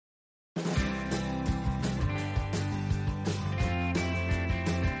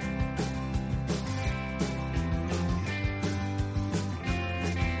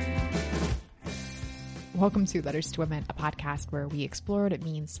Welcome to Letters to Women, a podcast where we explore what it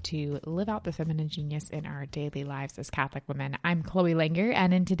means to live out the feminine genius in our daily lives as Catholic women. I'm Chloe Langer,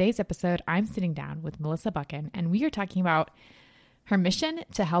 and in today's episode, I'm sitting down with Melissa Buchan, and we are talking about her mission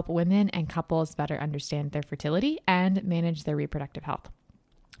to help women and couples better understand their fertility and manage their reproductive health.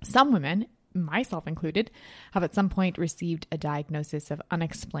 Some women, myself included, have at some point received a diagnosis of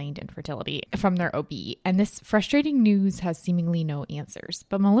unexplained infertility from their OB, and this frustrating news has seemingly no answers.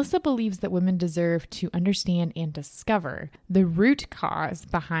 But Melissa believes that women deserve to understand and discover the root cause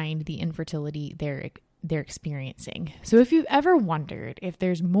behind the infertility they're experiencing. So if you've ever wondered if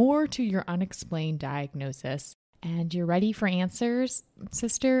there's more to your unexplained diagnosis and you're ready for answers,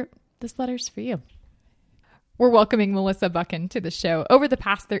 sister, this letter's for you. We're welcoming Melissa Buchan to the show. Over the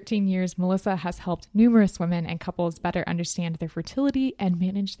past 13 years, Melissa has helped numerous women and couples better understand their fertility and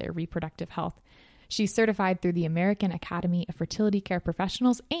manage their reproductive health. She's certified through the American Academy of Fertility Care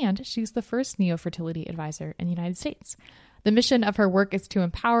Professionals, and she's the first neo-fertility advisor in the United States. The mission of her work is to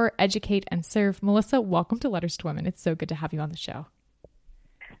empower, educate, and serve. Melissa, welcome to Letters to Women. It's so good to have you on the show.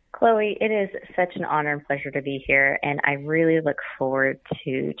 Chloe, it is such an honor and pleasure to be here, and I really look forward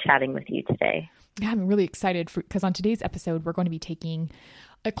to chatting with you today. Yeah, I'm really excited because on today's episode, we're going to be taking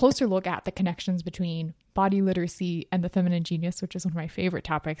a closer look at the connections between body literacy and the feminine genius, which is one of my favorite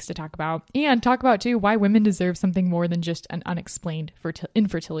topics to talk about, and talk about too why women deserve something more than just an unexplained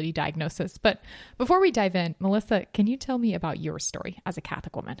infertility diagnosis. But before we dive in, Melissa, can you tell me about your story as a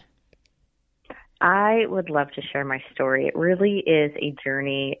Catholic woman? I would love to share my story. It really is a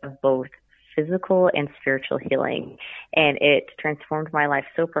journey of both physical and spiritual healing, and it transformed my life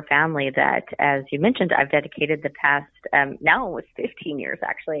so profoundly that, as you mentioned, I've dedicated the past, now almost 15 years,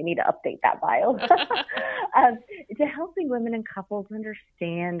 actually, I need to update that bio, to helping women and couples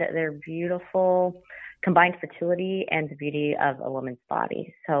understand their beautiful combined fertility and the beauty of a woman's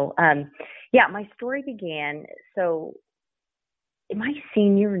body. So, my story began, in my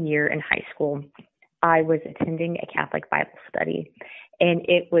senior year in high school, I was attending a Catholic Bible study, and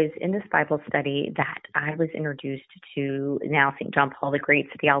it was in this Bible study that I was introduced to now St. John Paul the Great's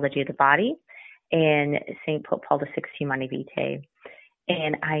Theology of the Body and St. Pope Paul VI Humanae Vitae.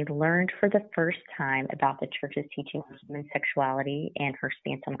 And I learned for the first time about the Church's teaching on human sexuality and her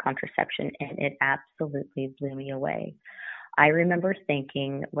stance on contraception, and it absolutely blew me away. I remember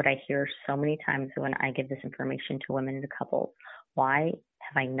thinking what I hear so many times when I give this information to women and couples: why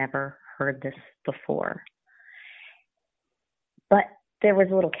have I never heard this before? But there was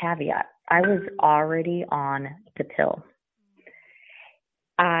a little caveat. I was already on the pill.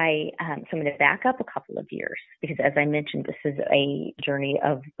 So I'm going to back up a couple of years because, as I mentioned, this is a journey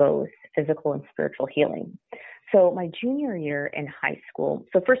of both physical and spiritual healing. So my junior year in high school,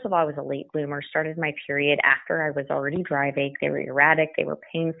 so first of all, I was a late bloomer, started my period after I was already dry vague. They were erratic, they were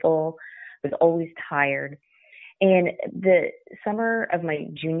painful, I was always tired. And the summer of my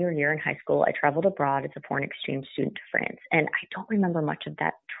junior year in high school, I traveled abroad as a foreign exchange student to France. And I don't remember much of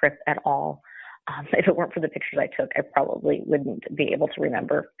that trip at all. If it weren't for the pictures I took, I probably wouldn't be able to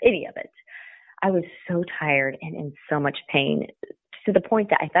remember any of it. I was so tired and in so much pain to the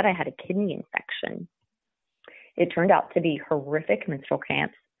point that I thought I had a kidney infection. It turned out to be horrific menstrual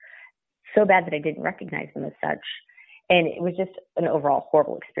cramps, so bad that I didn't recognize them as such. And it was just an overall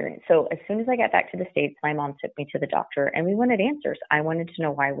horrible experience. So as soon as I got back to the States, my mom took me to the doctor and we wanted answers. I wanted to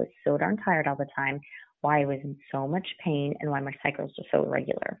know why I was so darn tired all the time, why I was in so much pain, and why my cycles were so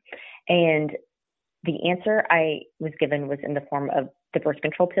irregular. And the answer I was given was in the form of the birth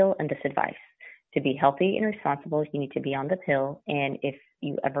control pill and this advice: to be healthy and responsible, you need to be on the pill. And if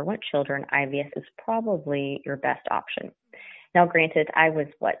you ever want children, IVF is probably your best option. Now, granted, I was,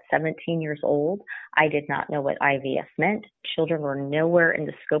 17 years old. I did not know what IVF meant. Children were nowhere in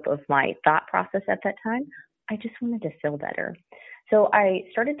the scope of my thought process at that time. I just wanted to feel better. So I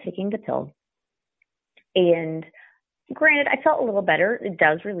started taking the pill. And granted, I felt a little better. It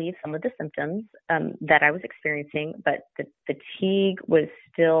does relieve some of the symptoms that I was experiencing, but the fatigue was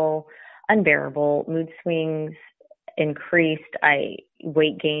still unbearable. Mood swings increased,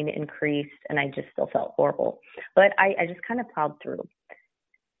 weight gain increased, and I just still felt horrible. But I just kind of plowed through.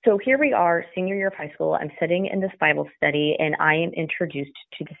 So here we are, senior year of high school. I'm sitting in this Bible study, and I am introduced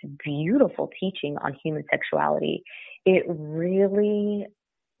to this beautiful teaching on human sexuality. It really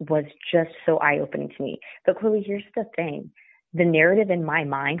was just so eye-opening to me. But Chloe, here's the thing. The narrative in my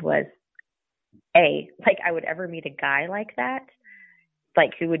mind was, I would ever meet a guy like that,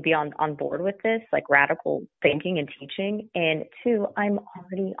 who would be on board with this, radical thinking and teaching. And 2, I'm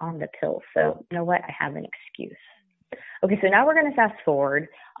already on the pill. So you know what? I have an excuse. Okay, so now we're going to fast forward.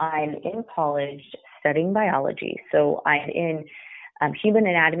 I'm in college studying biology. So I'm in human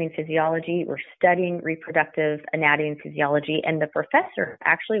anatomy and physiology. We're studying reproductive anatomy and physiology, and the professor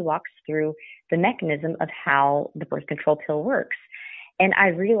actually walks through the mechanism of how the birth control pill works. And I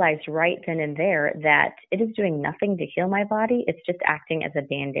realized right then and there that it is doing nothing to heal my body. It's just acting as a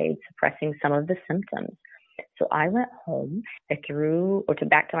Band-Aid, suppressing some of the symptoms. So I went home,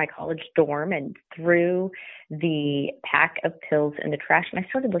 back to my college dorm and threw the pack of pills in the trash, and I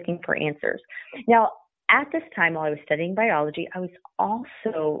started looking for answers. Now, at this time, while I was studying biology, I was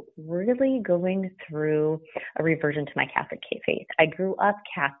also really going through a reversion to my Catholic faith. I grew up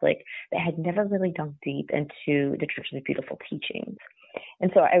Catholic, but had never really dug deep into the Church's beautiful teachings.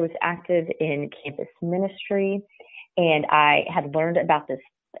 And so I was active in campus ministry, and I had learned about this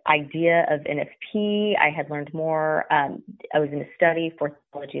idea of NFP. I had learned more. I was in a study for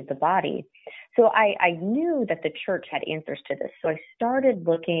theology of the body. So I knew that the church had answers to this. So I started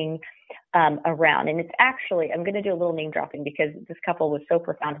looking around. And it's actually, I'm going to do a little name dropping because this couple was so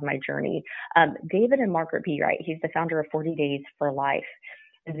profound in my journey. David and Margaret B. Wright, he's the founder of 40 Days for Life.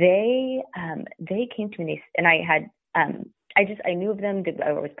 They came to me, and I had, I knew of them.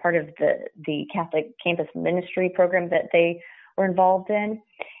 I was part of the Catholic campus ministry program that they were involved in.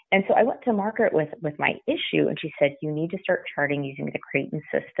 And so I went to Margaret with my issue, and she said, you need to start charting using the Creighton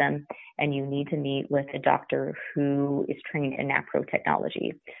system, and you need to meet with a doctor who is trained in NAPRO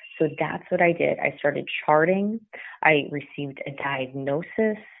technology. So that's what I did. I started charting. I received a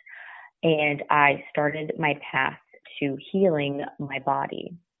diagnosis, and I started my path to healing my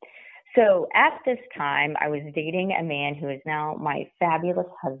body. So at this time, I was dating a man who is now my fabulous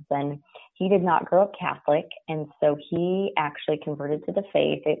husband. He did not grow up Catholic, and so he actually converted to the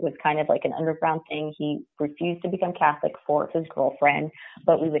faith. It was kind of like an underground thing. He refused to become Catholic for his girlfriend,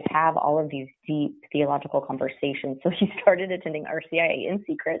 but we would have all of these deep theological conversations. So he started attending RCIA in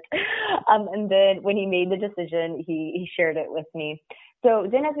secret. And then when he made the decision, he shared it with me. So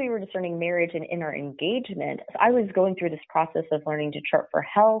then as we were discerning marriage and in our engagement, I was going through this process of learning to chart for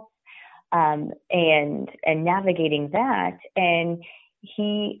health, and navigating that. And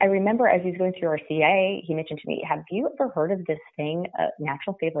I remember as he was going through our CIA, he mentioned to me, have you ever heard of this thing,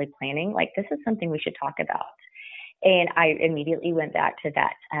 natural family planning? Like, this is something we should talk about. And I immediately went back to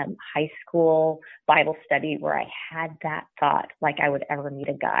that high school Bible study where I had that thought, like I would ever meet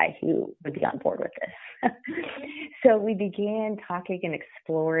a guy who would be on board with this. So we began talking and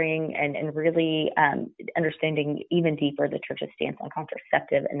exploring and really understanding even deeper the church's stance on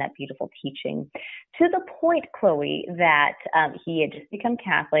contraceptive and that beautiful teaching, to the point, Chloe, that he had just become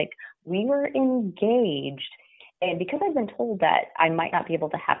Catholic. We were engaged. And because I've been told that I might not be able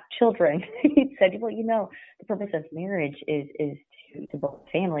to have children, he said, well, the purpose of marriage is to build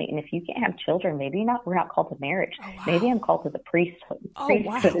a family. And if you can't have children, maybe we're not called to marriage. Oh, wow. Maybe I'm called to the priesthood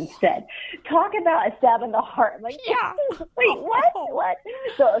instead. Talk about a stab in the heart. I'm like, yeah. Wait, what?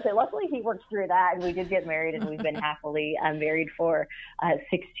 So luckily he worked through that, and we did get married, and we've been happily married for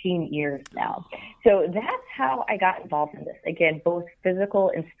 16 years now. So that's how I got involved in this. Again, both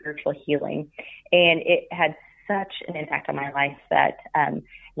physical and spiritual healing. And it had such an impact on my life that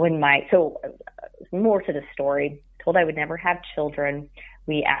more to the story, told I would never have children.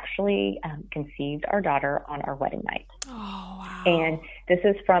 We actually conceived our daughter on our wedding night. Oh, wow. And this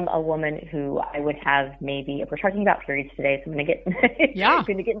is from a woman who I would have maybe, if we're talking about periods today, so I'm going to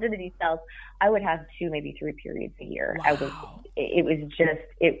get into the details. I would have 2, maybe 3 periods a year. Wow.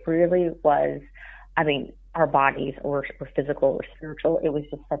 It really was, our bodies or physical or spiritual. It was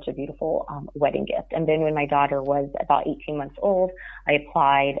just such a beautiful wedding gift. And then when my daughter was about 18 months old, I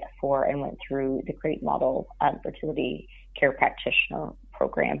applied for and went through the Great Model fertility care practitioner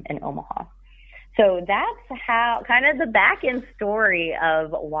program in Omaha. So that's how kind of the back end story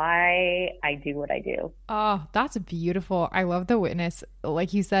of why I do what I do. Oh, that's beautiful. I love the witness.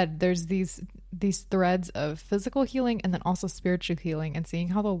 Like you said, there's these threads of physical healing and then also spiritual healing, and seeing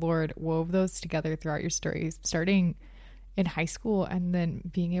how the Lord wove those together throughout your stories, starting in high school and then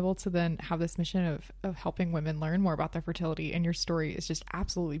being able to then have this mission of helping women learn more about their fertility. And your story is just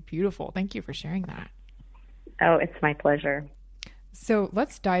absolutely beautiful. Thank you for sharing that. Oh, it's my pleasure. So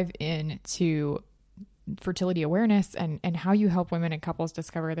let's dive into fertility awareness and how you help women and couples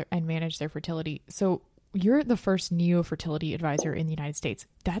discover and manage their fertility. So you're the first neo-fertility advisor in the United States.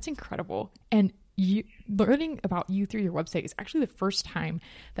 That's incredible. And learning about you through your website is actually the first time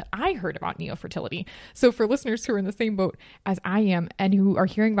that I heard about neo-fertility. So for listeners who are in the same boat as I am and who are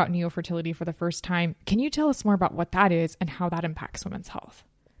hearing about neo-fertility for the first time, can you tell us more about what that is and how that impacts women's health?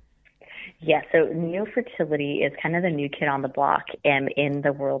 Yeah, so neo-fertility is kind of the new kid on the block in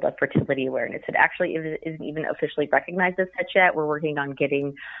the world of fertility awareness. It actually isn't even officially recognized as such yet. We're working on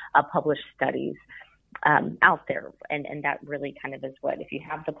getting published studies. out there. And that really kind of is what, if you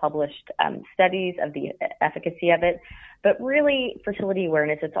have the published studies of the efficacy of it, but really fertility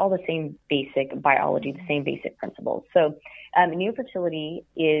awareness, it's all the same basic biology, the same basic principles. So neofertility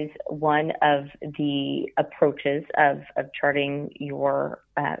is one of the approaches of charting your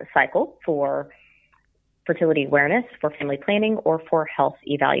cycle for fertility awareness, for family planning, or for health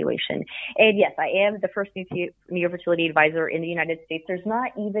evaluation. And yes, I am the first neofertility advisor in the United States. There's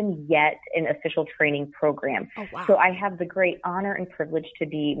not even yet an official training program. Oh, wow. So I have the great honor and privilege to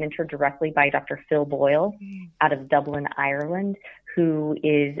be mentored directly by Dr. Phil Boyle out of Dublin, Ireland, who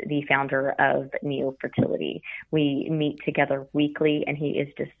is the founder of Neofertility. We meet together weekly, and he is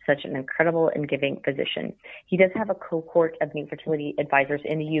just such an incredible and giving physician. He does have a cohort of neofertility advisors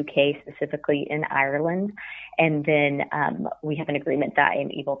in the UK, specifically in Ireland, and then we have an agreement that I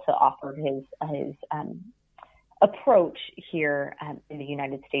am able to offer his approach here in the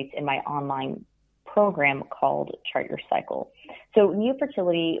United States in my online program called Chart Your Cycle. So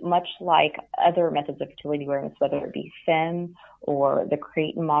neofertility, much like other methods of fertility awareness, whether it be FEM or the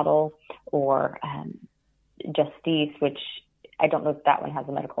Creighton model or Justice, which I don't know if that one has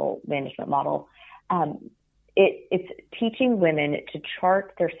a medical management model, it's teaching women to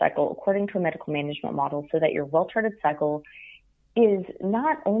chart their cycle according to a medical management model so that your well-charted cycle is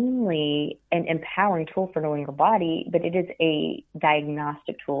not only an empowering tool for knowing your body, but it is a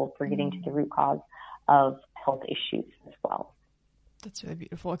diagnostic tool for getting to the root cause of health issues as well. That's really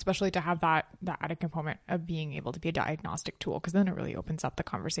beautiful, especially to have that added component of being able to be a diagnostic tool, because then it really opens up the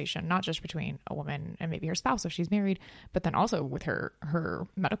conversation, not just between a woman and maybe her spouse if she's married, but then also with her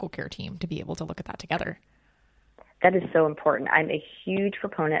medical care team to be able to look at that together. That is so important. I'm a huge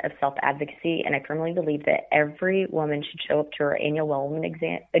proponent of self-advocacy, and I firmly believe that every woman should show up to her annual well woman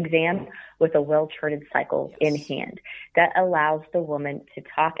exam with a well-charted cycle in hand. That allows the woman to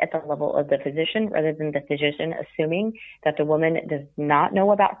talk at the level of the physician rather than the physician assuming that the woman does not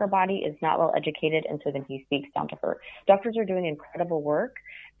know about her body, is not well educated, and so then he speaks down to her. Doctors are doing incredible work,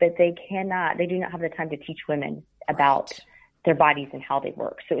 but they do not have the time to teach women about their bodies and how they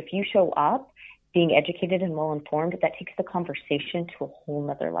work. So if you show up being educated and well-informed, that takes the conversation to a whole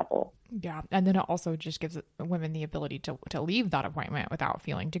nother level. Yeah. And then it also just gives women the ability to leave that appointment without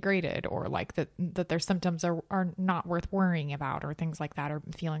feeling degraded, or like that their symptoms are not worth worrying about, or things like that, or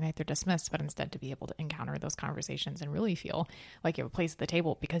feeling like they're dismissed, but instead to be able to encounter those conversations and really feel like you have a place at the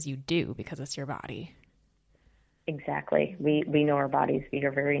table because it's your body. Exactly. We know our bodies. We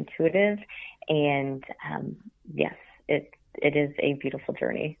are very intuitive, and yes, it is a beautiful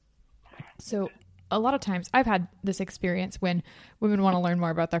journey. So a lot of times I've had this experience when women want to learn more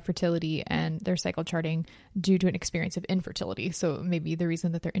about their fertility and their cycle charting due to an experience of infertility. So maybe the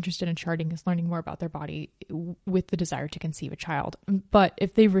reason that they're interested in charting is learning more about their body with the desire to conceive a child. But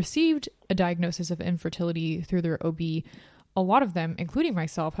if they've received a diagnosis of infertility through their OB, a lot of them, including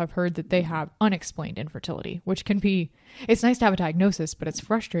myself, have heard that they have unexplained infertility, which can be, it's nice to have a diagnosis, but it's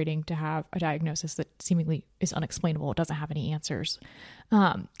frustrating to have a diagnosis that seemingly is unexplainable. It doesn't have any answers.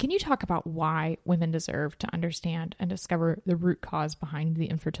 Can you talk about why women deserve to understand and discover the root cause behind the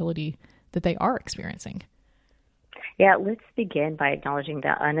infertility that they are experiencing? Yeah, let's begin by acknowledging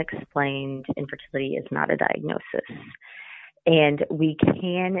that unexplained infertility is not a diagnosis. And we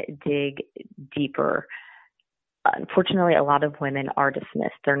can dig deeper. Unfortunately, a lot of women are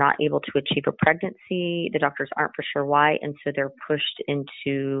dismissed. They're not able to achieve a pregnancy. The doctors aren't for sure why, and so they're pushed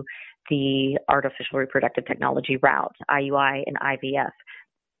into the artificial reproductive technology route, IUI and IVF.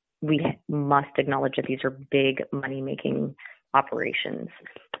 We must acknowledge that these are big money-making operations,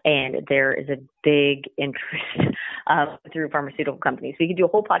 and there is a big interest through pharmaceutical companies. We could do a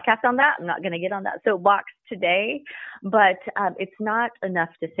whole podcast on that. I'm not going to get on that soapbox today, but it's not enough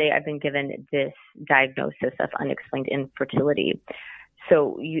to say I've been given this diagnosis of unexplained infertility.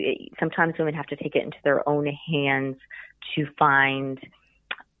 So sometimes women have to take it into their own hands to find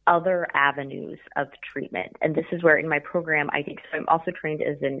other avenues of treatment. And this is where in my program, I'm also trained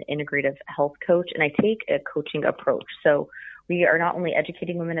as an integrative health coach, and I take a coaching approach. So we are not only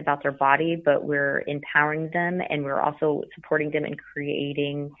educating women about their body, but we're empowering them, and we're also supporting them in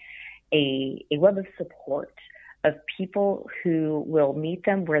creating a web of support of people who will meet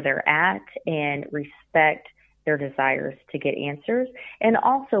them where they're at and respect their desires to get answers, and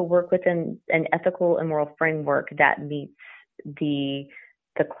also work within an ethical and moral framework that meets the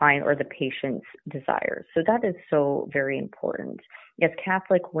client or the patient's desires. So that is so very important. As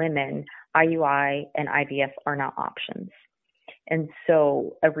Catholic women, IUI and IVF are not options. And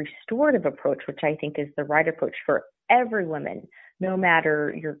so a restorative approach, which I think is the right approach for every woman, no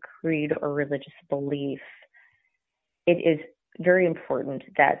matter your creed or religious belief, it is very important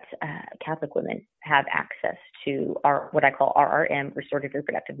that Catholic women have access to what I call RRM, restorative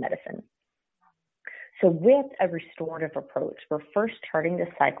reproductive medicine. So with a restorative approach, we're first charting the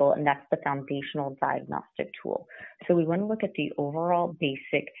cycle, and that's the foundational diagnostic tool. So we want to look at the overall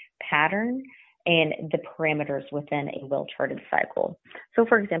basic pattern and the parameters within a well-charted cycle. So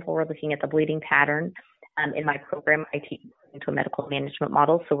for example, we're looking at the bleeding pattern. In my program, I teach into a medical management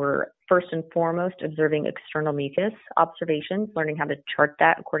model. So we're first and foremost observing external mucus observations, learning how to chart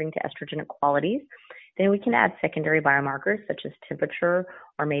that according to estrogenic qualities. Then we can add secondary biomarkers such as temperature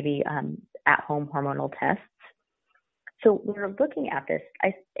or maybe at-home hormonal tests. So we're looking at this.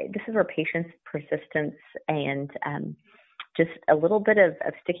 This is where patience, persistence, and just a little bit of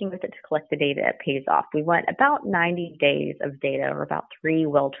sticking with it to collect the data, it pays off. We want about 90 days of data, or about 3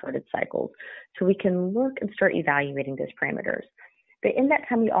 well-charted cycles, so we can look and start evaluating those parameters. But in that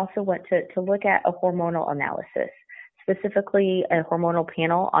time, we also want to look at a hormonal analysis, specifically a hormonal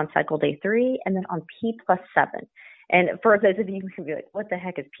panel on cycle day 3 and then on P+7. And for those of you who can be like, what the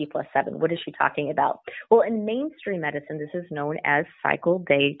heck is P+7? What is she talking about? Well, in mainstream medicine, this is known as cycle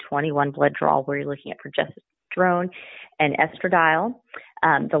day 21 blood draw, where you're looking at progesterone and estradiol,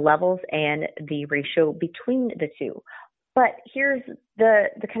 the levels and the ratio between the two. But here's the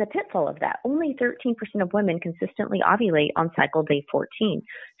kind of pitfall of that. Only 13% of women consistently ovulate on cycle day 14.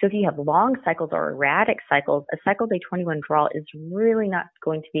 So if you have long cycles or erratic cycles, a cycle day 21 draw is really not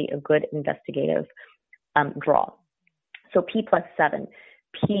going to be a good investigative draw. So P+7,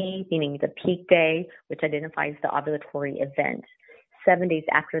 P meaning the peak day, which identifies the ovulatory event. 7 days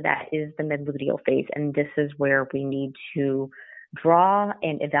after that is the mid-luteal phase, and this is where we need to draw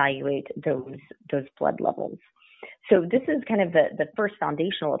and evaluate those blood levels. So this is kind of the first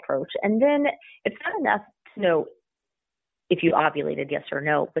foundational approach. And then it's not enough to know if you ovulated, yes or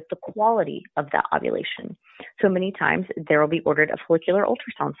no, but the quality of that ovulation. So many times there will be ordered a follicular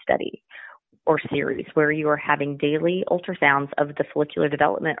ultrasound study or series where you are having daily ultrasounds of the follicular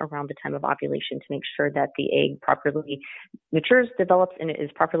development around the time of ovulation to make sure that the egg properly matures, develops, and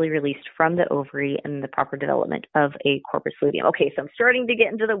is properly released from the ovary and the proper development of a corpus luteum. Okay, so I'm starting to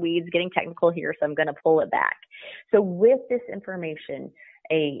get into the weeds, getting technical here, so I'm going to pull it back. So with this information,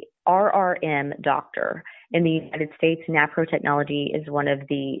 a RRM doctor in the United States, NAPRO technology is one of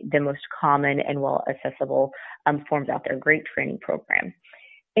the most common and well accessible forms out there. Great training program.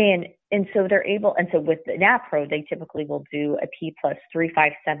 And so they're able, and so with the NAPRO, they typically will do a P+3,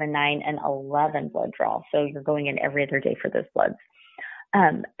 5, 7, 9, and 11 blood draw. So you're going in every other day for those bloods.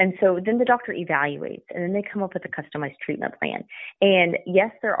 And so then the doctor evaluates, and then they come up with a customized treatment plan. And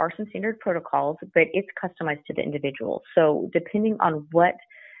yes, there are some standard protocols, but it's customized to the individual. So depending on what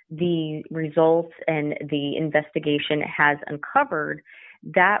the results and the investigation has uncovered,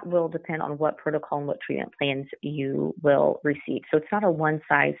 that will depend on what protocol and what treatment plans you will receive. So it's not a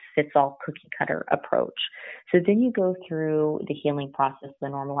one-size-fits-all cookie-cutter approach. So then you go through the healing process, the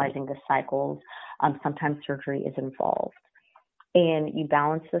normalizing the cycles. Sometimes surgery is involved. And you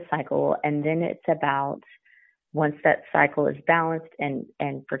balance the cycle, and then it's about, once that cycle is balanced and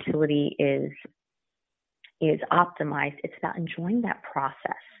fertility is optimized, it's about enjoying that process.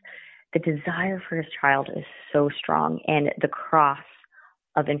 The desire for his child is so strong, and the cross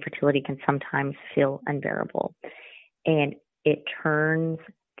of infertility can sometimes feel unbearable. And it turns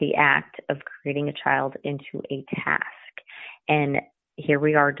the act of creating a child into a task. And here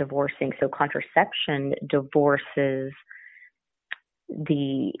we are divorcing. So contraception divorces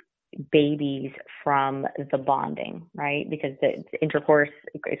the babies from the bonding, right? Because the intercourse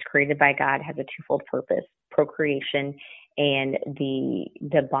is created by God, has a twofold purpose: procreation and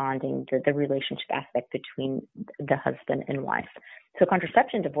the bonding, the relationship aspect between the husband and wife. So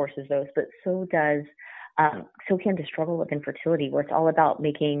contraception divorces those, but so can the struggle with infertility, where it's all about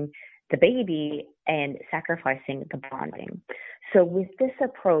making the baby and sacrificing the bonding. So with this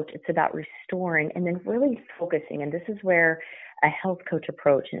approach, it's about restoring and then really focusing. And this is where a health coach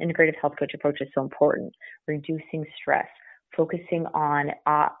approach, an integrative health coach approach, is so important: reducing stress, focusing on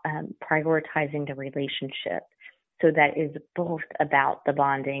prioritizing the relationship. So that is both about the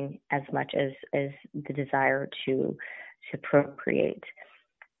bonding as much as the desire to procreate.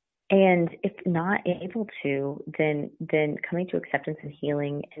 And if not able to, then coming to acceptance and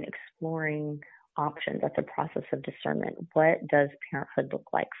healing and exploring options. That's a process of discernment. What does parenthood look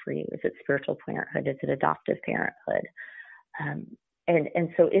like for you? Is it spiritual parenthood? Is it adoptive parenthood? And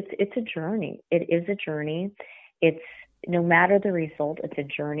so it's a journey. It is a journey. It's, no matter the result, it's a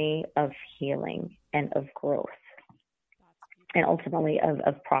journey of healing and of growth, and ultimately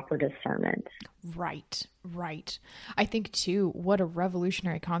of proper discernment. Right. I think too, what a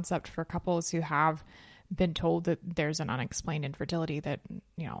revolutionary concept for couples who have been told that there's an unexplained infertility that,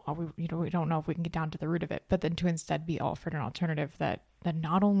 we don't know if we can get down to the root of it, but then to instead be offered an alternative that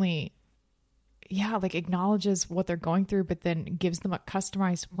not only, acknowledges what they're going through, but then gives them a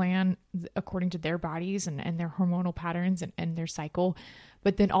customized plan according to their bodies and their hormonal patterns and their cycle,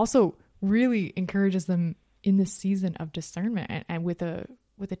 but then also really encourages them in this season of discernment and with a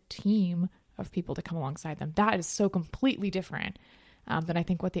team of people to come alongside them. That is so completely different than I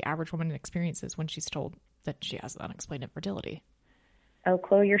think what the average woman experiences when she's told that she has unexplained infertility. Oh,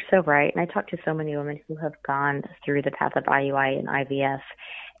 Chloe, you're so right. And I talk to so many women who have gone through the path of IUI and IVF,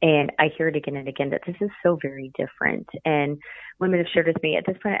 and I hear it again and again that this is so very different. And women have shared with me, at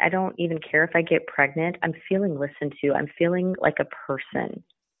this point, I don't even care if I get pregnant. I'm feeling listened to. I'm feeling like a person.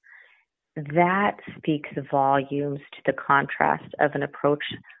 That speaks volumes to the contrast of an approach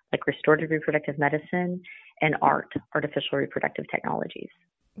like restorative reproductive medicine and artificial reproductive technologies.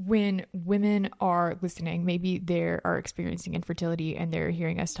 When women are listening, maybe they are experiencing infertility and they're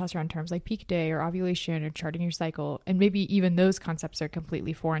hearing us toss around terms like peak day or ovulation or charting your cycle, and maybe even those concepts are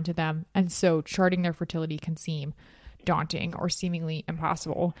completely foreign to them. And so charting their fertility can seem daunting or seemingly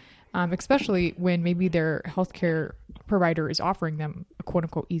impossible, especially when maybe their healthcare provider is offering them a quote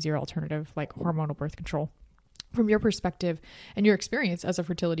unquote easier alternative like hormonal birth control. From your perspective and your experience as a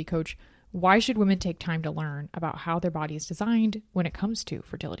fertility coach, why should women take time to learn about how their body is designed when it comes to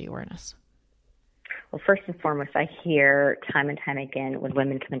fertility awareness? Well, first and foremost, I hear time and time again when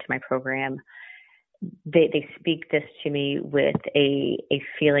women come into my program, they speak this to me with a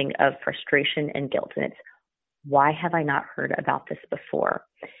feeling of frustration and guilt. And it's, why have I not heard about this before?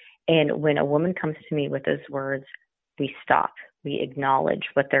 And when a woman comes to me with those words, we stop, we acknowledge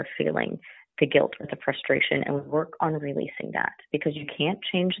what they're feeling, the guilt or the frustration, and we work on releasing that, because you can't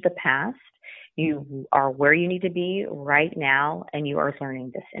change the past. You are where you need to be right now, and you are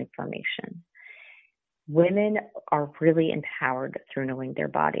learning this information. Women are really empowered through knowing their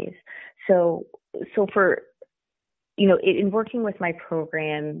bodies. So for, in working with my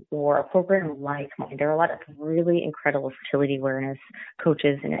program or a program like mine, there are a lot of really incredible fertility awareness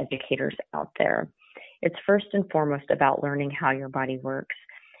coaches and educators out there. It's first and foremost about learning how your body works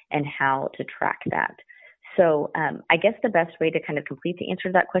and how to track that. So I guess the best way to kind of complete the answer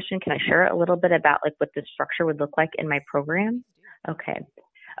to that question, can I share a little bit about like what the structure would look like in my program? Okay.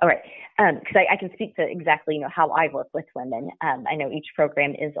 All right. Because I can speak to exactly, how I work with women. I know each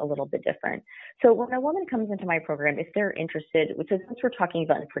program is a little bit different. So when a woman comes into my program, if they're interested, which is, since we're talking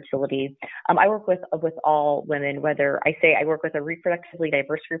about infertility, I work with all women, whether I work with a reproductively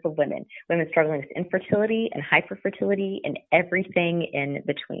diverse group of women struggling with infertility and hyperfertility and everything in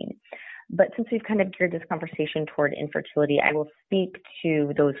between. But since we've kind of geared this conversation toward infertility, I will speak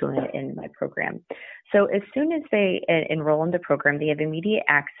to those women in my program. So as soon as they enroll in the program, they have immediate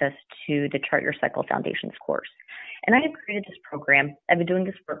access to the Chart Your Cycle Foundations course. And I have created this program. I've been doing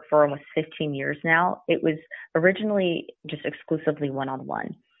this work for almost 15 years now. It was originally just exclusively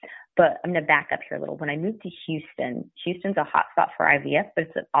one-on-one. But I'm going to back up here a little. When I moved to Houston's a hot spot for IVF, but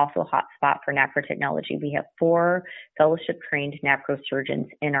it's also a hot spot for NAPRO technology. We have 4 fellowship-trained NAPRO surgeons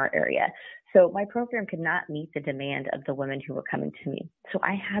in our area. So my program could not meet the demand of the women who were coming to me. So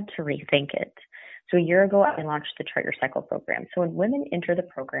I had to rethink it. So a year ago, I launched the Chart Your Cycle program. So when women enter the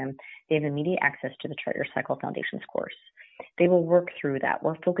program, they have immediate access to the Chart Your Cycle Foundations course. They will work through that.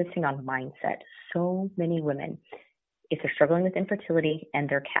 We're focusing on mindset. So many women, if they're struggling with infertility and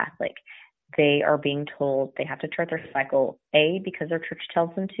they're Catholic, they are being told they have to chart their cycle, A, because their church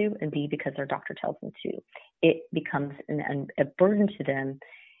tells them to, and B, because their doctor tells them to. It becomes a burden to them.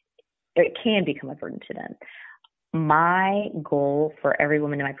 It can become a burden to them. My goal for every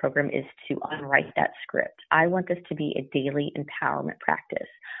woman in my program is to unwrite that script. I want this to be a daily empowerment practice.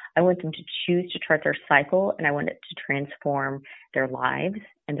 I want them to choose to chart their cycle, and I want it to transform their lives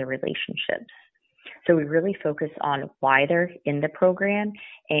and their relationships. So we really focus on why they're in the program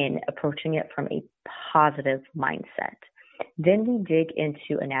and approaching it from a positive mindset. Then we dig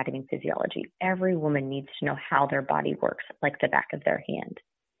into anatomy and physiology. Every woman needs to know how their body works, like the back of their hand.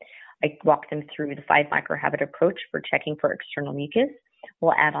 I walk them through the 5 microhabit approach for checking for external mucus.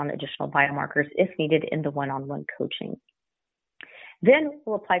 We'll add on additional biomarkers if needed in the one-on-one coaching. Then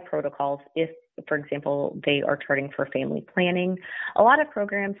we'll apply protocols if, for example, they are charting for family planning. A lot of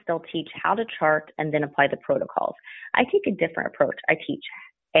programs, they'll teach how to chart and then apply the protocols. I take a different approach. I teach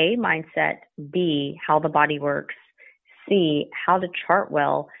A, mindset, B, how the body works, C, how to chart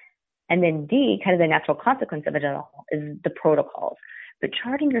well, and then D, kind of the natural consequence of it all is the protocols. But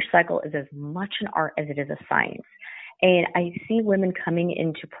charting your cycle is as much an art as it is a science. And I see women coming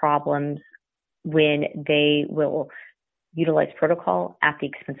into problems when they will utilize protocol at the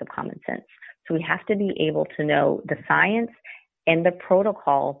expense of common sense. So we have to be able to know the science and the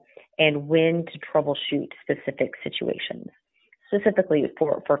protocol and when to troubleshoot specific situations, specifically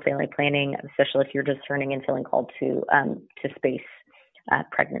for family planning, especially if you're discerning and feeling called to space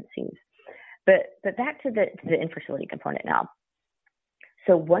pregnancies. But back to the infertility component now.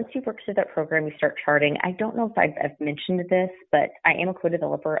 So once you work through that program, you start charting. I don't know if I've mentioned this, but I am a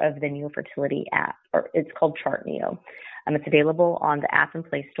co-developer of the Neo Fertility app, or it's called Chart Neo. It's available on the App and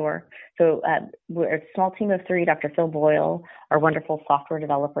Play Store. So we're a small team of 3, Dr. Phil Boyle, our wonderful software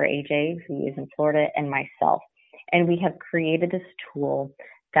developer, AJ, who is in Florida, and myself. And we have created this tool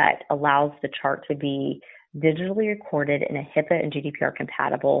that allows the chart to be digitally recorded in a HIPAA and GDPR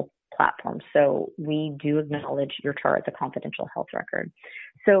compatible platform. So we do acknowledge your chart as a confidential health record.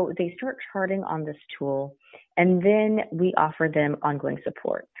 So they start charting on this tool, and then we offer them ongoing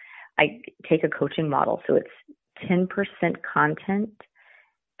support. I take a coaching model. So it's 10% content,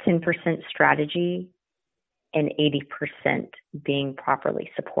 10% strategy, and 80% being properly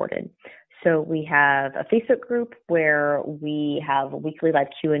supported. So we have a Facebook group where we have weekly live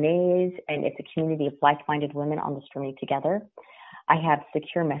Q&As, and it's a community of like-minded women on this journey together. I have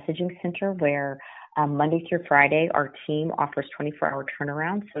Secure Messaging Center where Monday through Friday, our team offers 24-hour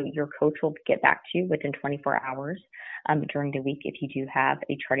turnaround. So your coach will get back to you within 24 hours during the week. If you do have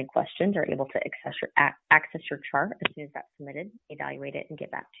a charting question, they're able to access your chart as soon as that's submitted, evaluate it, and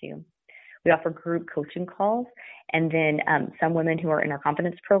get back to you. We offer group coaching calls, and then some women who are in our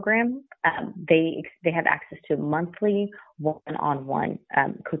confidence program, they have access to monthly one-on-one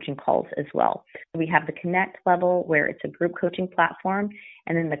coaching calls as well. We have the Connect level where it's a group coaching platform,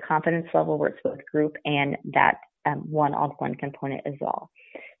 and then the confidence level where it's both group and that one-on-one component as well.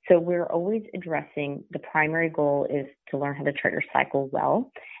 So we're always addressing, the primary goal is to learn how to chart your cycle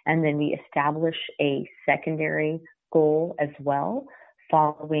well, and then we establish a secondary goal as well,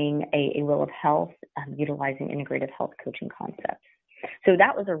 following a Wheel of Health, utilizing integrative health coaching concepts. So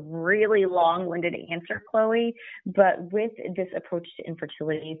that was a really long-winded answer, Chloe. But with this approach to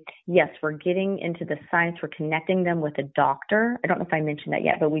infertility, yes, we're getting into the science. We're connecting them with a doctor. I don't know if I mentioned that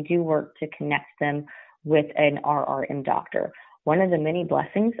yet, but we do work to connect them with an RRM doctor. One of the many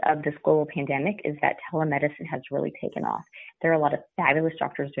blessings of this global pandemic is that telemedicine has really taken off. There are a lot of fabulous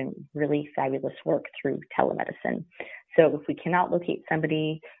doctors doing really fabulous work through telemedicine. So if we cannot locate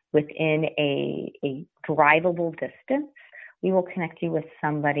somebody within a drivable distance, we will connect you with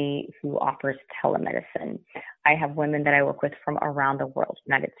somebody who offers telemedicine. I have women that I work with from around the world,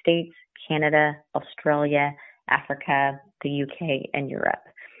 United States, Canada, Australia, Africa, the UK, and Europe.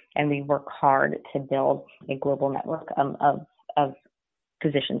 And we work hard to build a global network of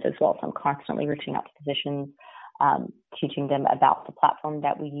physicians as well. So I'm constantly reaching out to physicians, teaching them about the platform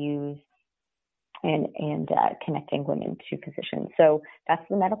that we use, and connecting women to physicians. So that's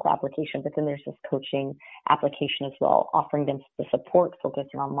the medical application, but then there's this coaching application as well, offering them the support,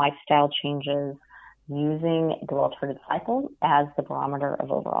 focusing on lifestyle changes, using the well-charted cycle as the barometer of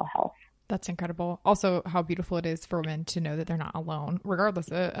overall health. That's incredible. Also, how beautiful it is for women to know that they're not alone, regardless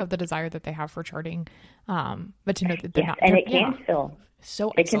of the desire that they have for charting. But to know that they're not. And it can feel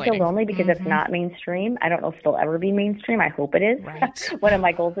so it can feel lonely because it's not mainstream. I don't know if it'll ever be mainstream. I hope it is. Right. One of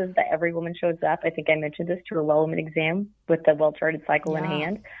my goals is that every woman shows up. I think I mentioned this, to a well woman exam with the well-charted cycle in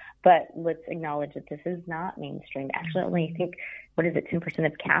hand. But let's acknowledge that this is not mainstream. Actually, only I think, 10%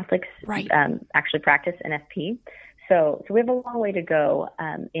 of Catholics actually practice NFP. So we have a long way to go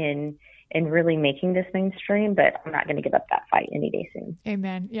in really making this mainstream, but I'm not going to give up that fight any day soon.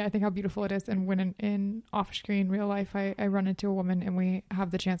 Amen. Yeah, I think how beautiful it is. And when in off-screen real life, I run into a woman and we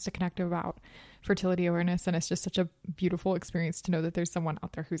have the chance to connect about fertility awareness. And it's just such a beautiful experience to know that there's someone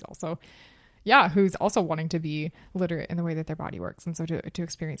out there who's also wanting to be literate in the way that their body works. And so to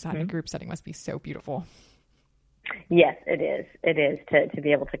experience that in a group setting must be so beautiful. Yes, it is. It is to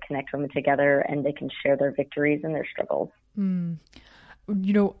be able to connect women together and they can share their victories and their struggles.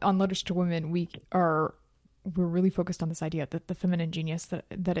 You know, on Letters to Women, we're really focused on this idea that the feminine genius,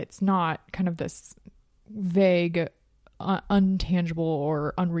 that it's not kind of this vague, untangible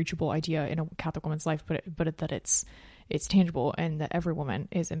or unreachable idea in a Catholic woman's life, but that it's tangible, and that every woman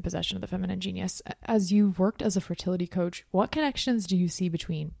is in possession of the feminine genius. As you've worked as a fertility coach, what connections do you see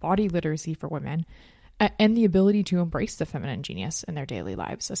between body literacy for women and the ability to embrace the feminine genius in their daily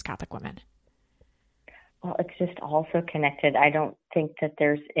lives as Catholic women? Well, it's just also connected. I don't think that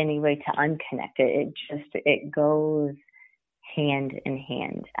there's any way to unconnect it. It goes hand in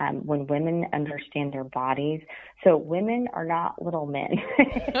hand. When women understand their bodies, so women are not little men,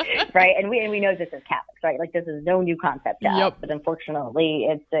 right? And we know this as Catholics, right? Like, this is no new concept to us, but unfortunately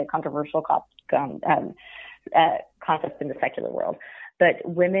it's a controversial concept in the secular world. But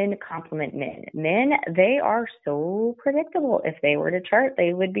women complement men. Men, they are so predictable. If they were to chart,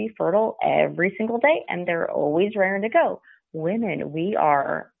 they would be fertile every single day, and they're always raring to go. Women, we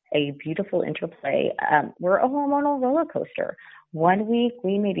are a beautiful interplay. We're a hormonal roller coaster. One week,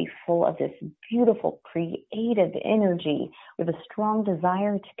 we may be full of this beautiful, creative energy with a strong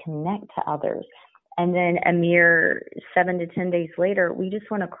desire to connect to others. And then a mere 7 to 10 days later, we just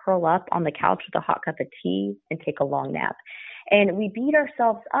want to curl up on the couch with a hot cup of tea and take a long nap. And we beat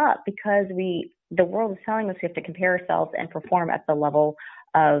ourselves up because the world is telling us we have to compare ourselves and perform at the level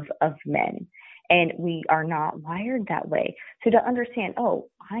of men. And we are not wired that way. So to understand, oh,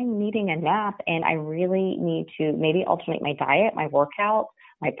 I'm needing a nap and I really need to maybe alternate my diet, my workout,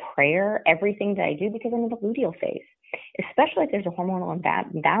 my prayer, everything that I do because I'm in the luteal phase, especially if there's a hormonal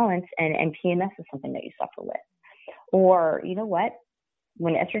imbalance and PMS is something that you suffer with. Or, you know what?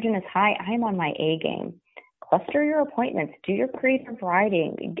 When estrogen is high, I'm on my A game. Cluster your appointments, do your creative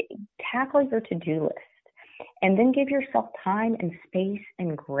writing, tackle your to-do list, and then give yourself time and space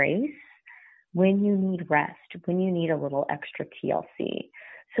and grace when you need rest, when you need a little extra TLC.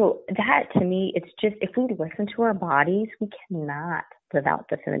 So that, to me, it's just, if we listen to our bodies, we cannot live out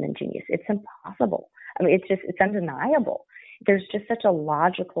the feminine genius. It's impossible. I mean, it's undeniable. There's just such a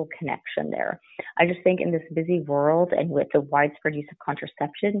logical connection there. I just think in this busy world and with the widespread use of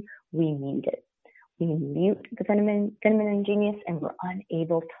contraception, we mute it. We mute the feminine genius and we're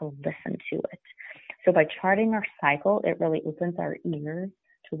unable to listen to it. So by charting our cycle, it really opens our ears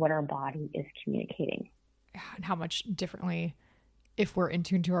to what our body is communicating. And how much differently, if we're in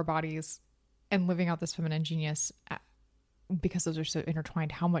tune to our bodies and living out this feminine genius, because those are so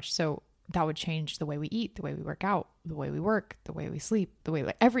intertwined, how much so that would change the way we eat, the way we work out, the way we work, the way we sleep, the way,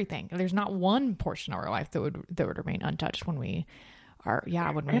 everything. There's not one portion of our life that would remain untouched when we are,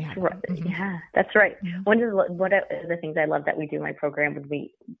 when we have. Right. Mm-hmm. Yeah, that's right. Mm-hmm. One of the things I love that we do in my program,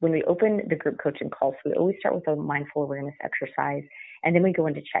 when we open the group coaching calls, we always start with a mindful awareness exercise, and then we go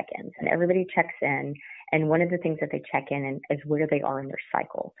into check-ins, and everybody checks in. And one of the things that they check in is where they are in their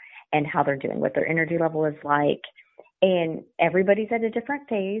cycle and how they're doing, what their energy level is like. And everybody's at a different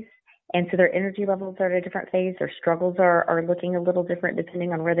phase. And so their energy levels are at a different phase. Their struggles are looking a little different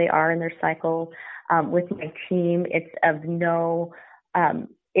depending on where they are in their cycle. With my team, it's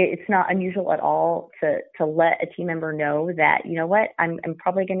it's not unusual at all to let a team member know that, you know what, I'm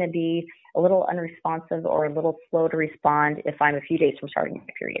probably going to be a little unresponsive or a little slow to respond if I'm a few days from starting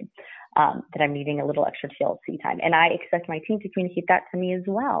my period, that I'm needing a little extra TLC time. And I expect my team to communicate that to me as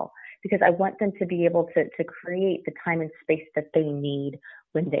well, because I want them to be able to create the time and space that they need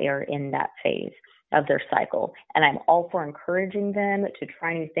when they are in that phase of their cycle. And I'm all for encouraging them to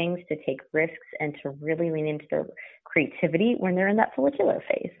try new things, to take risks, and to really lean into their creativity when they're in that follicular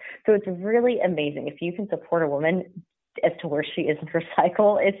phase. So it's really amazing. If you can support a woman as to where she is in her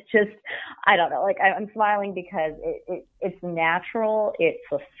cycle, it's just, I don't know, like I'm smiling because it's natural, it's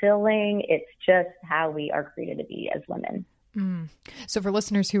fulfilling, it's just how we are created to be as women. So for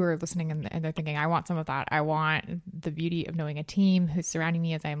listeners who are listening and they're thinking, I want some of that. I want the beauty of knowing a team who's surrounding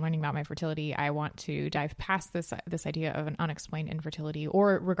me as I'm learning about my fertility. I want to dive past this idea of an unexplained infertility,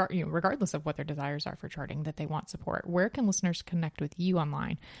 or regardless of what their desires are for charting, that they want support. Where can listeners connect with you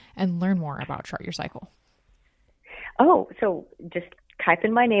online and learn more about Chart Your Cycle? Oh, so just type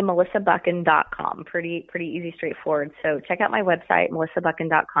in my name, melissabuckin.com. Pretty easy, straightforward. So check out my website,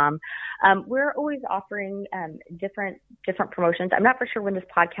 melissabuckin.com. We're always offering different promotions. I'm not for sure when this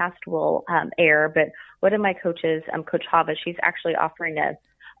podcast will air, but one of my coaches, Coach Hava, she's actually offering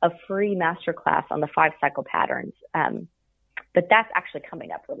a free masterclass on the 5 cycle patterns. But that's actually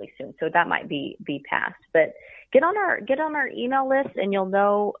coming up really soon, so that might be past. But get on our email list, and you'll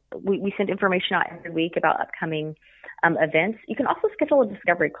know we send information out every week about upcoming events. You can also schedule a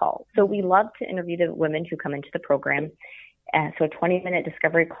discovery call. So we love to interview the women who come into the program. So a 20-minute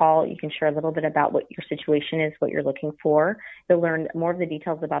discovery call, you can share a little bit about what your situation is, what you're looking for. You'll learn more of the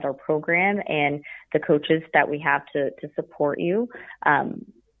details about our program and the coaches that we have to support you,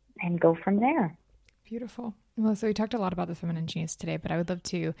 and go from there. Beautiful. Well, so we talked a lot about the feminine genius today, but I would love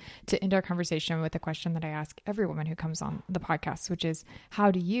to end our conversation with a question that I ask every woman who comes on the podcast, which is, how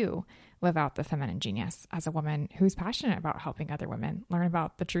do you live out the feminine genius as a woman who's passionate about helping other women learn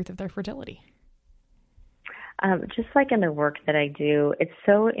about the truth of their fertility? Just like in the work that I do, it's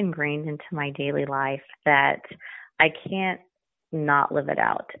so ingrained into my daily life that I can't not live it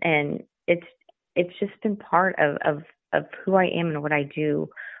out. And it's just been part of who I am and what I do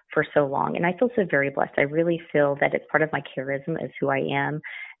for so long. And I feel so very blessed. I really feel that it's part of my charisma as who I am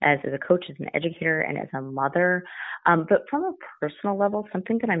as a coach, as an educator, and as a mother. But from a personal level,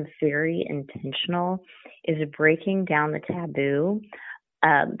 something that I'm very intentional is breaking down the taboo.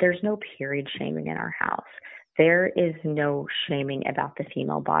 There's no period shaming in our house. There is no shaming about the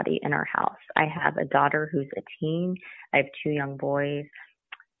female body in our house. I have a daughter who's a teen. I have 2 young boys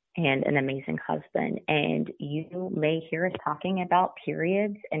and an amazing husband. And you may hear us talking about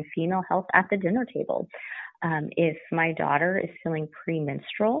periods and female health at the dinner table. If my daughter is feeling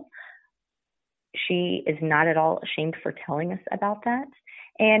premenstrual, she is not at all ashamed for telling us about that.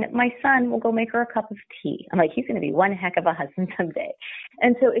 And my son will go make her a cup of tea. I'm like, he's going to be one heck of a husband someday.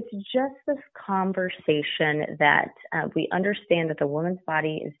 And so it's just this conversation that we understand that the woman's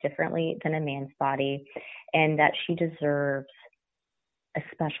body is differently than a man's body, and that she deserves a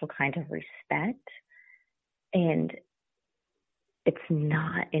special kind of respect. And it's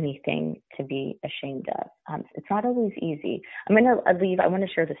not anything to be ashamed of. It's not always easy. I'm going to leave. I want to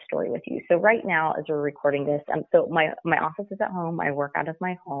share this story with you. So right now, as we're recording this, so my office is at home. I work out of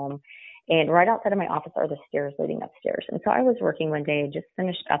my home, and right outside of my office are the stairs leading upstairs. And so I was working one day, just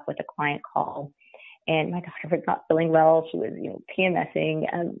finished up with a client call, and my daughter was not feeling well. She was, PMSing,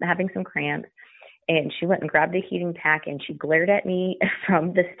 having some cramps. And she went and grabbed a heating pack, and she glared at me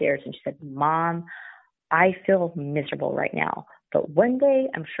from the stairs, and she said, "Mom, I feel miserable right now. But one day,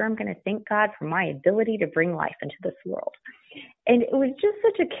 I'm sure I'm going to thank God for my ability to bring life into this world." And it was just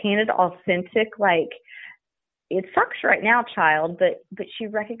such a candid, authentic, like, it sucks right now, child, but she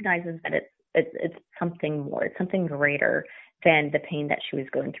recognizes that it's something more, it's something greater than the pain that she was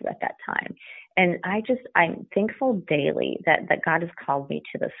going through at that time. And I'm thankful daily that God has called me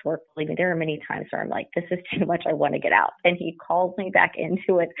to this work. Believe me, there are many times where I'm like, this is too much, I want to get out. And he calls me back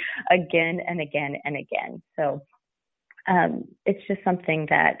into it again and again and again. So it's just something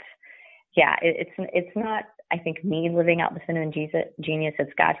that, it's not, I think, me living out the feminine genius.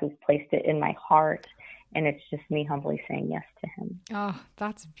 It's God who's placed it in my heart. And it's just me humbly saying yes to him. Oh,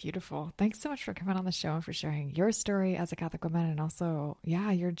 that's beautiful. Thanks so much for coming on the show and for sharing your story as a Catholic woman. And also,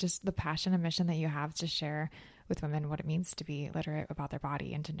 you're just the passion and mission that you have to share with women what it means to be literate about their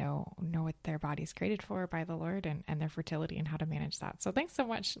body and to know what their body is created for by the Lord and their fertility and how to manage that. So thanks so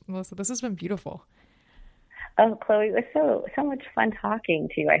much, Melissa. This has been beautiful. Oh, Chloe, it was so much fun talking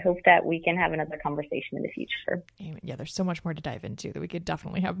to you. I hope that we can have another conversation in the future. Yeah, there's so much more to dive into that we could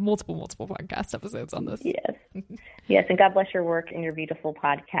definitely have multiple podcast episodes on this. Yes, and God bless your work and your beautiful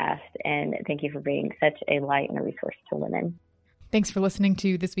podcast. And thank you for being such a light and a resource to women. Thanks for listening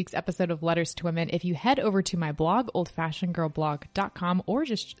to this week's episode of Letters to Women. If you head over to my blog, oldfashionedgirlblog.com, or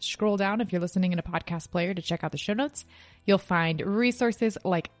just scroll down if you're listening in a podcast player to check out the show notes, you'll find resources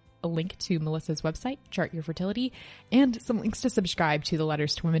like a link to Melissa's website, Chart Your Fertility, and some links to subscribe to the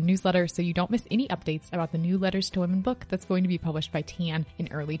Letters to Women newsletter so you don't miss any updates about the new Letters to Women book that's going to be published by Tan in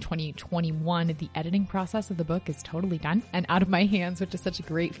early 2021. The editing process of the book is totally done and out of my hands, which is such a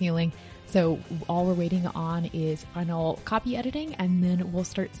great feeling. So all we're waiting on is final copy editing, and then we'll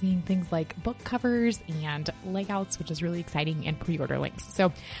start seeing things like book covers and layouts, which is really exciting, and pre-order links.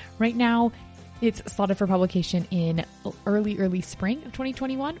 So right now, it's slotted for publication in early spring of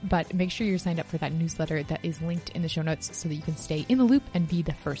 2021, but make sure you're signed up for that newsletter that is linked in the show notes so that you can stay in the loop and be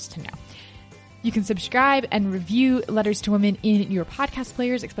the first to know. You can subscribe and review Letters to Women in your podcast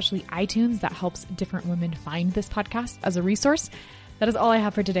players, especially iTunes. That helps different women find this podcast as a resource. That is all I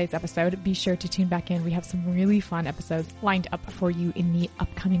have for today's episode. Be sure to tune back in. We have some really fun episodes lined up for you in the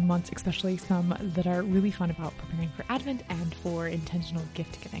upcoming months, especially some that are really fun about preparing for Advent and for intentional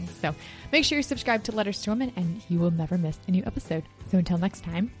gift giving. So make sure you subscribe to Letters to Women and you will never miss a new episode. So until next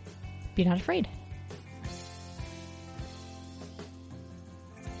time, be not afraid.